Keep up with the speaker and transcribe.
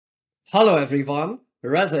Hello everyone,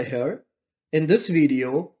 Reza here. In this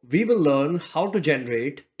video, we will learn how to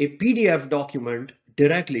generate a PDF document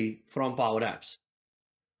directly from Power Apps.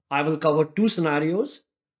 I will cover two scenarios.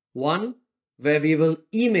 One, where we will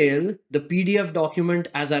email the PDF document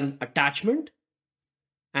as an attachment.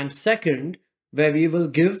 And second, where we will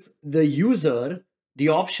give the user the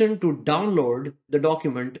option to download the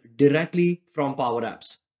document directly from Power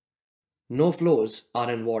Apps. No flows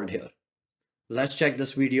are involved here. Let's check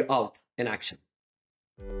this video out in action.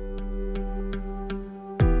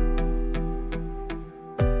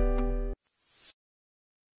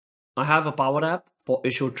 I have a Power App for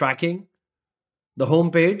issue tracking. The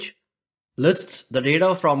home page lists the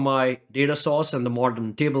data from my data source and the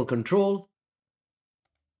modern table control.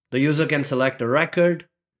 The user can select a record.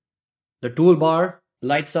 The toolbar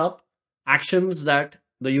lights up actions that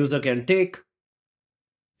the user can take.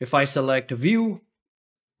 If I select view,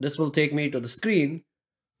 this will take me to the screen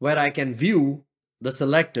where I can view the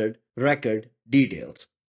selected record details.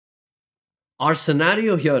 Our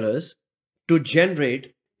scenario here is to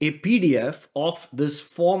generate a PDF of this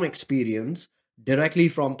form experience directly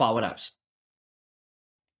from Power Apps.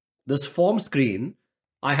 This form screen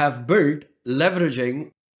I have built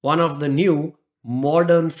leveraging one of the new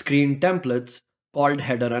modern screen templates called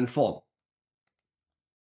header and form.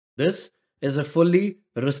 This is a fully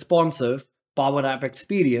responsive Power App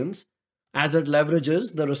experience as it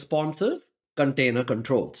leverages the responsive container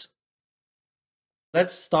controls.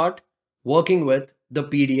 Let's start working with the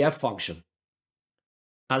PDF function.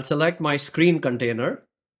 I'll select my screen container,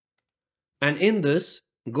 and in this,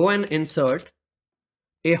 go and insert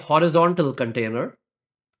a horizontal container,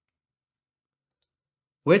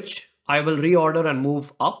 which I will reorder and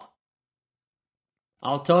move up.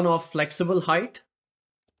 I'll turn off flexible height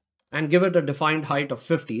and give it a defined height of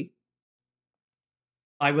 50.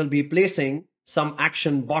 I will be placing some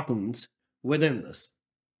action buttons within this.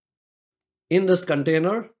 In this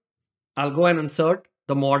container, I'll go and insert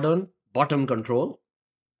the modern button control.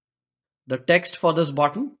 The text for this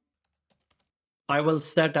button, I will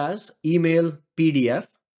set as email PDF.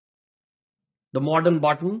 The modern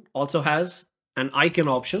button also has an icon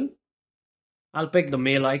option. I'll pick the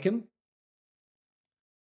mail icon.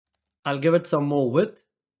 I'll give it some more width.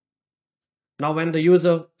 Now, when the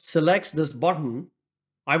user selects this button,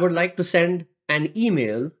 I would like to send an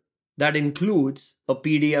email that includes a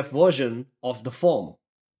PDF version of the form.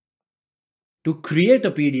 To create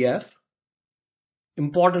a PDF,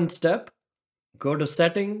 important step, go to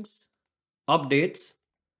Settings, Updates,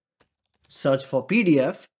 search for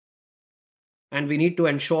PDF, and we need to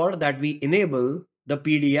ensure that we enable the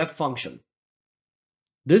PDF function.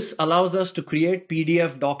 This allows us to create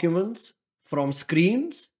PDF documents from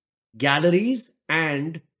screens, galleries,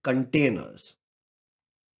 and containers.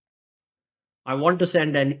 I want to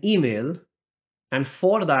send an email, and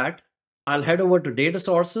for that, I'll head over to Data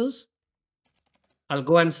Sources. I'll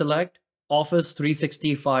go and select Office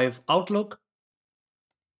 365 Outlook.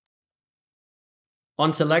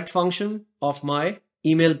 On Select function of my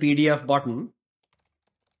Email PDF button,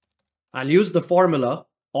 I'll use the formula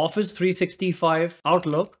Office 365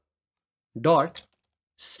 Outlook dot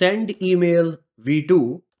send email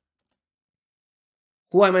v2.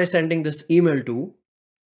 Who am I sending this email to?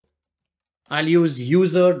 I'll use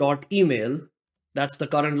user.email. That's the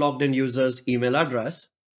current logged in user's email address.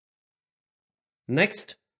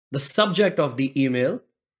 Next, the subject of the email.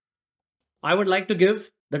 I would like to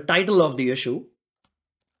give the title of the issue,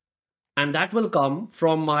 and that will come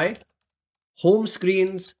from my home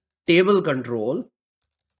screen's table control,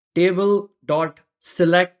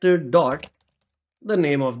 table.selected. The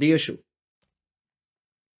name of the issue.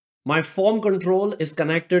 My form control is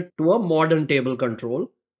connected to a modern table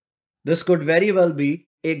control. This could very well be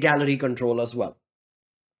a gallery control as well.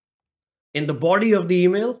 In the body of the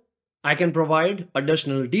email, I can provide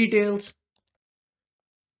additional details.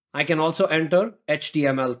 I can also enter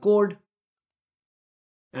HTML code.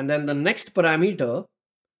 And then the next parameter,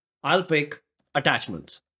 I'll pick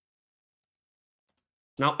attachments.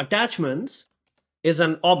 Now, attachments is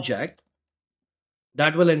an object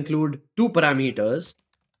that will include two parameters.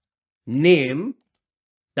 Name,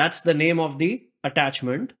 that's the name of the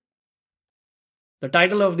attachment. The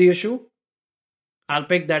title of the issue, I'll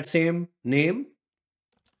pick that same name.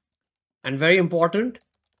 And very important,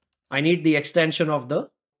 I need the extension of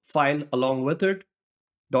the file along with it,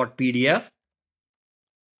 .pdf.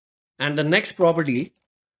 And the next property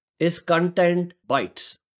is content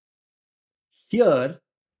bytes. Here,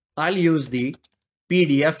 I'll use the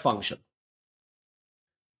PDF function.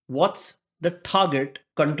 What's the target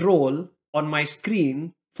control on my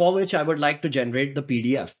screen for which I would like to generate the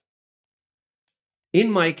PDF?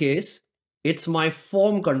 In my case, it's my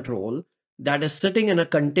form control that is sitting in a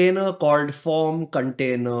container called form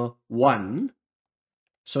container 1.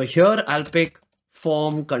 So here I'll pick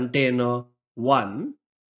form container 1.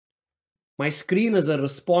 My screen is a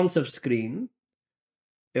responsive screen.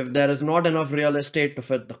 If there is not enough real estate to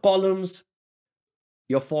fit the columns,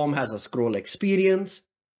 your form has a scroll experience.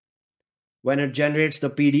 When it generates the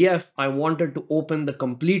PDF, I wanted to open the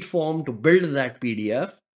complete form to build that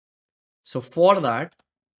PDF. So for that,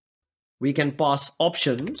 we can pass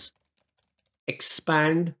options,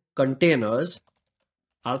 expand containers.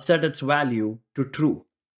 I'll set its value to true.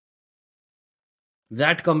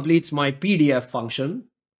 That completes my PDF function.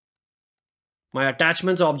 My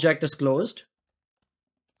attachments object is closed.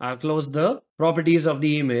 I'll close the properties of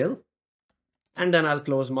the email, and then I'll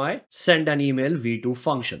close my send an email v2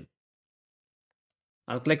 function.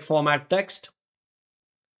 I'll click format text.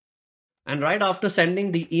 And right after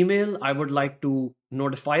sending the email, I would like to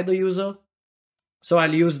notify the user. So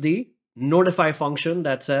I'll use the notify function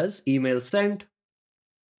that says email sent.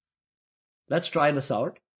 Let's try this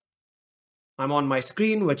out. I'm on my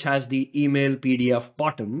screen, which has the email PDF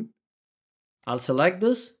button. I'll select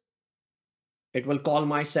this. It will call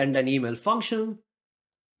my send an email function.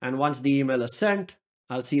 And once the email is sent,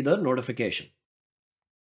 I'll see the notification.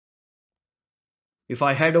 If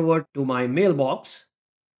I head over to my mailbox,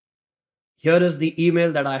 here is the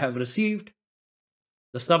email that I have received.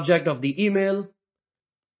 The subject of the email.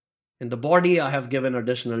 In the body, I have given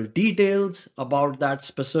additional details about that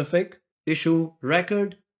specific issue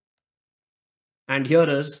record. And here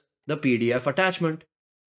is the PDF attachment.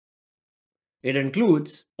 It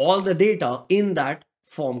includes all the data in that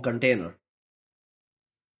form container.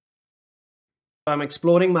 I'm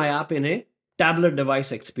exploring my app in a tablet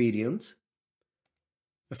device experience.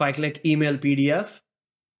 If I click email PDF,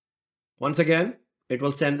 once again, it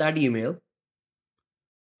will send that email.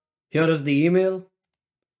 Here is the email.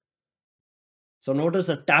 So notice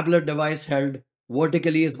a tablet device held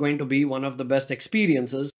vertically is going to be one of the best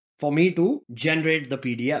experiences for me to generate the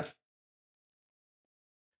PDF.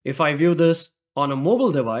 If I view this on a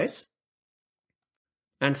mobile device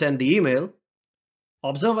and send the email,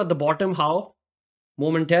 observe at the bottom how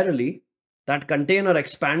momentarily that container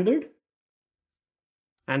expanded.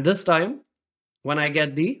 And this time, when I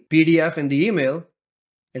get the PDF in the email,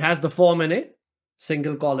 it has the form in a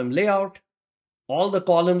single column layout. All the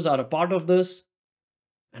columns are a part of this.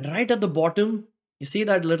 And right at the bottom, you see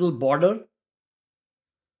that little border?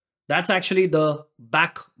 That's actually the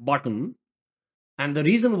back button. And the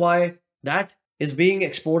reason why that is being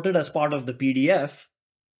exported as part of the PDF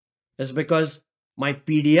is because my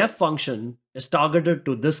PDF function is targeted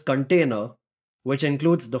to this container, which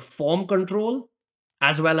includes the form control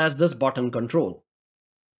as well as this button control.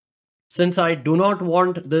 Since I do not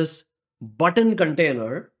want this button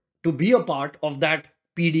container to be a part of that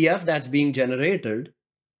PDF that's being generated,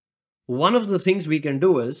 one of the things we can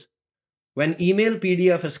do is when email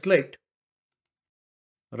PDF is clicked,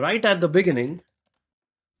 right at the beginning,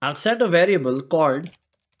 I'll set a variable called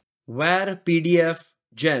where PDF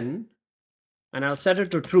gen, and I'll set it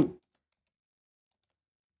to true.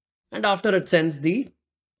 And after it sends the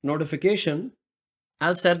notification,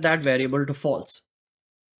 I'll set that variable to false.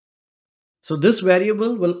 So this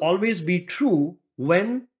variable will always be true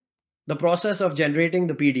when the process of generating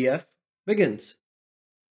the PDF begins.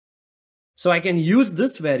 So I can use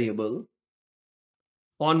this variable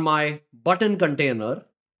on my button container,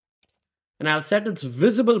 and I'll set its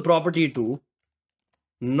visible property to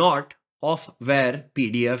not of where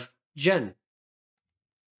PDF gen.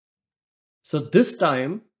 So this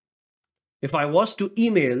time, if I was to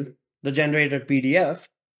email the generated PDF,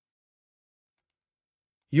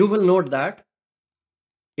 you will note that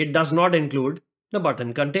it does not include the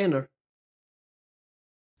button container.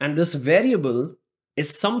 And this variable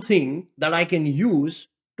is something that I can use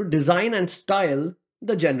to design and style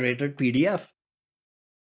the generated PDF.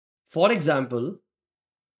 For example,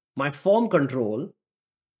 my form control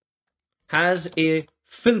has a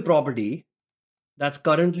fill property that's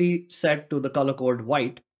currently set to the color code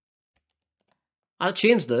white. I'll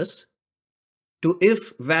change this to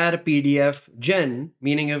if where PDF gen,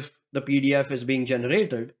 meaning if the PDF is being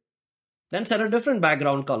generated, then set a different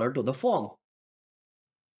background color to the form.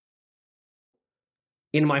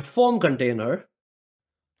 In my form container,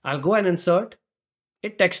 I'll go and insert a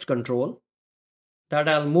text control that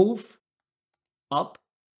I'll move up.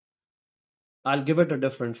 I'll give it a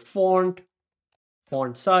different font,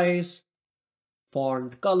 font size,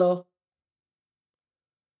 font color.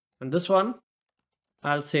 And this one,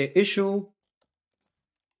 I'll say issue,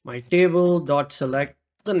 my table dot select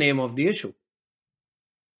the name of the issue.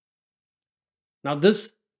 Now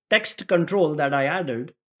this text control that I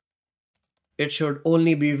added, it should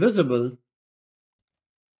only be visible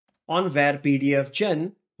on var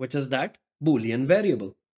pdf_gen, which is that Boolean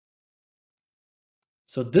variable.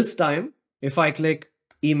 So this time, if I click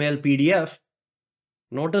email PDF,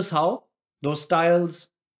 notice how those styles,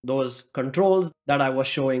 those controls that I was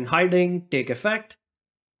showing hiding take effect.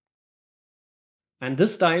 And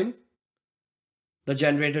this time, the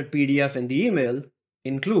generated PDF in the email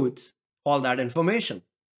includes all that information.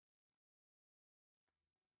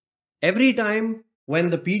 Every time when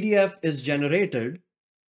the PDF is generated,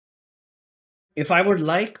 if I would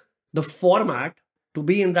like the format to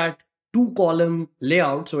be in that 2-column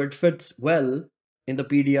layout so it fits well in the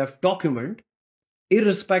PDF document,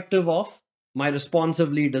 irrespective of my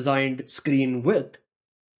responsively designed screen width,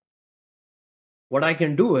 what I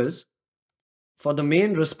can do is, for the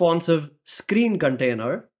main responsive screen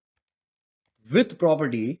container, width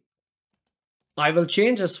property, I will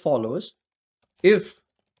change as follows. If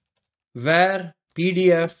var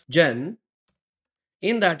pdf_gen,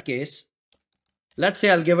 in that case, let's say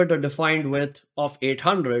I'll give it a defined width of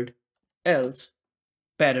 800, else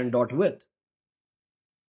parent.width.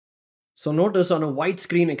 So notice on a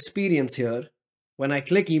widescreen experience here, when I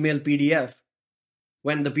click email PDF,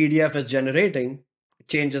 when the PDF is generating, it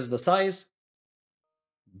changes the size,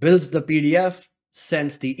 builds the PDF,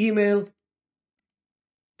 sends the email,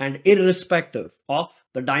 and irrespective of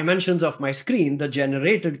the dimensions of my screen, the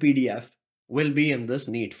generated PDF will be in this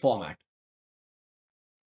neat format.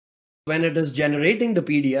 When it is generating the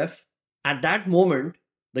PDF, at that moment,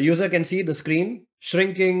 the user can see the screen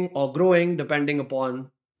shrinking or growing depending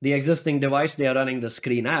upon the existing device they are running the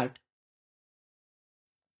screen at.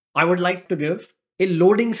 I would like to give a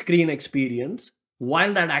loading screen experience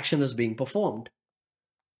while that action is being performed.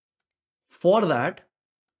 For that,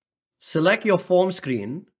 select your form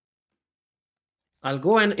screen. I'll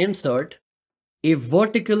go and insert a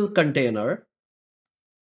vertical container.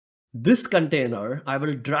 This container, I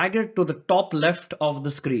will drag it to the top left of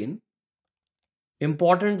the screen.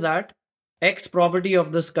 Important that X property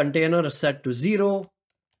of this container is set to 0.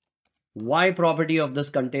 Y property of this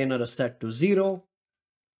container is set to 0.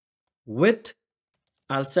 Width,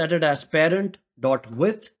 I'll set it as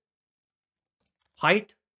parent.width.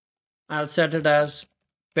 Height, I'll set it as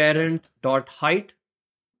parent.height.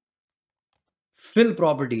 Fill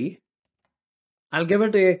property, I'll give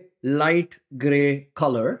it a light gray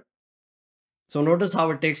color. So notice how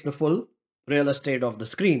it takes the full real estate of the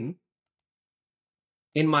screen.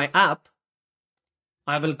 In my app,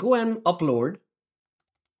 I will go and upload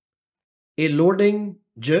a loading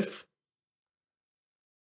GIF.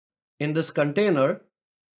 In this container,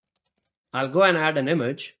 I'll go and add an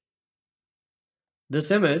image. This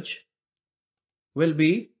image will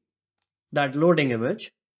be that loading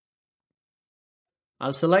image.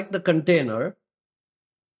 I'll select the container,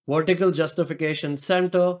 vertical justification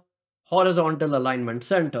center, horizontal alignment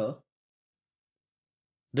center.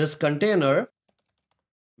 This container,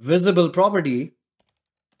 visible property,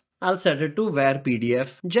 I'll set it to var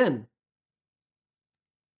pdf_gen.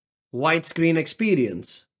 Widescreen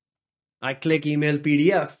experience. I click email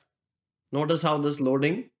PDF. Notice how this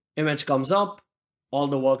loading image comes up. All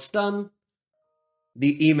the work's done.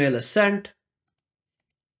 The email is sent.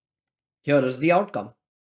 Here is the outcome.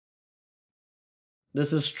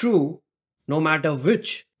 This is true no matter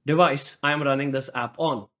which device I am running this app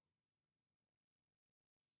on.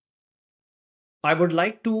 I would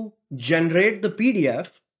like to generate the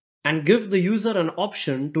PDF and give the user an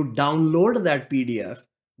option to download that PDF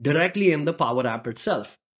directly in the Power App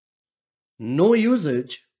itself. No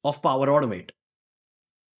usage of Power Automate.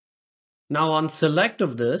 Now on select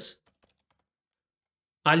of this,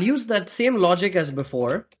 I'll use that same logic as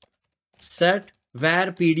before. Set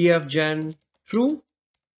var pdf_gen true.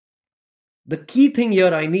 The key thing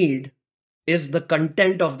here I need is the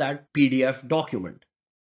content of that PDF document.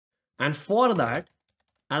 And for that,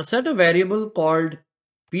 I'll set a variable called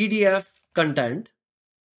PDF content.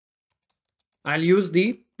 I'll use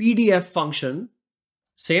the PDF function,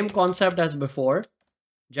 same concept as before.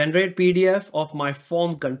 Generate PDF of my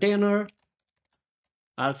form container.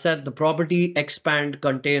 I'll set the property expand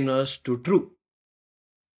containers to true.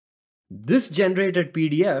 This generated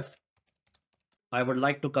PDF, I would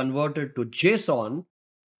like to convert it to JSON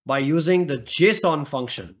by using the JSON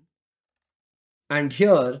function. And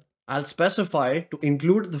here I'll specify to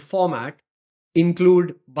include the format,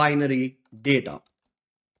 include binary data.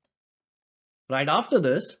 Right after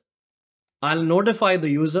this, I'll notify the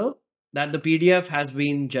user that the PDF has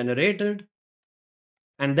been generated,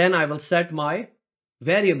 and then I will set my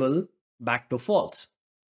variable back to false.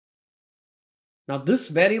 Now this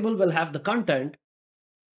variable will have the content,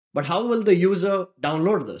 but how will the user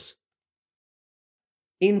download this?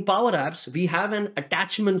 In Power Apps, we have an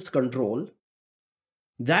attachments control.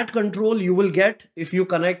 That control you will get if you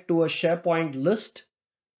connect to a SharePoint list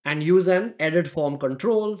and use an edit form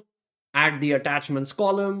control, add the attachments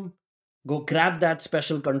column, go grab that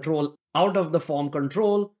special control out of the form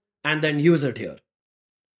control, and then use it here.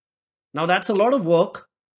 Now that's a lot of work.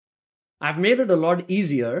 I've made it a lot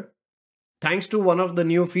easier thanks to one of the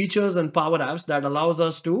new features in Power Apps that allows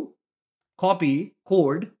us to copy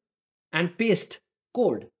code and paste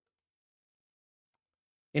code.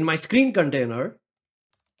 In my screen container,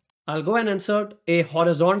 I'll go and insert a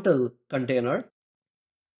horizontal container.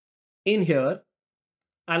 In here,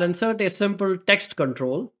 I'll insert a simple text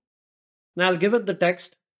control, and I'll give it the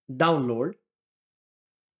text download.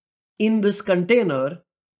 In this container,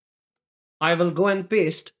 I will go and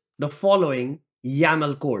paste the following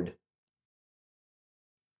YAML code.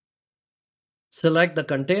 Select the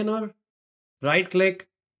container, right-click,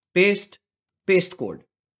 paste code.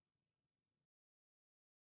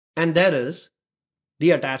 And there is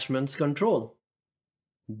the attachments control.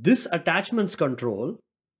 This attachments control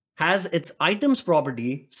has its items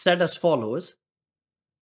property set as follows.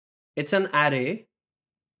 It's an array.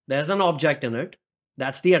 There's an object in it.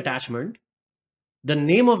 That's the attachment. The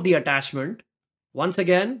name of the attachment, once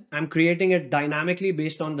again, I'm creating it dynamically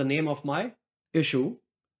based on the name of my issue.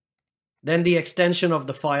 Then the extension of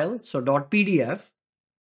the file, so .pdf.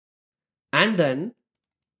 And then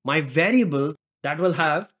my variable that will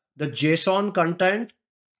have the JSON content.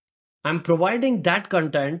 I'm providing that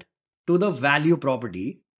content to the value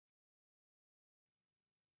property.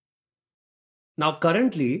 Now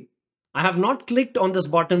currently, I have not clicked on this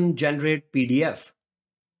button generate PDF.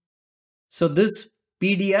 So this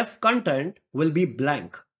PDF content will be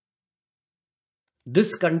blank.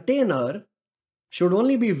 This container should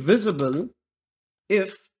only be visible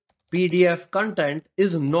if PDF content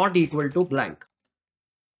is not equal to blank.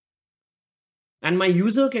 And my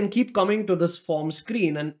user can keep coming to this form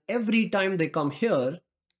screen, and every time they come here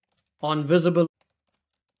on visible,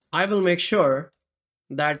 I will make sure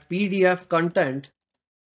that PDF content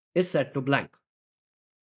is set to blank.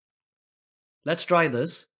 Let's try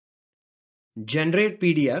this. Generate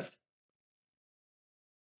PDF.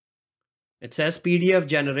 It says PDF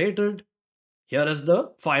generated. Here is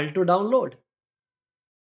the file to download.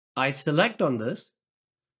 I select on this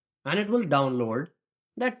and it will download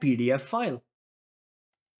that PDF file.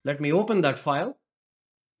 Let me open that file.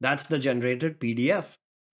 That's the generated PDF.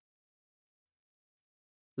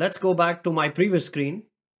 Let's go back to my previous screen.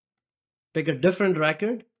 Pick a different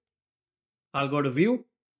record. I'll go to View,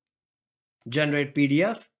 Generate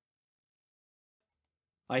PDF.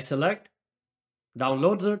 I select,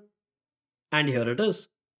 downloads it, and here it is.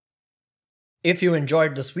 If you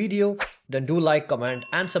enjoyed this video, then do like, comment,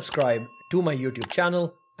 and subscribe to my YouTube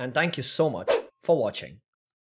channel. And thank you so much for watching.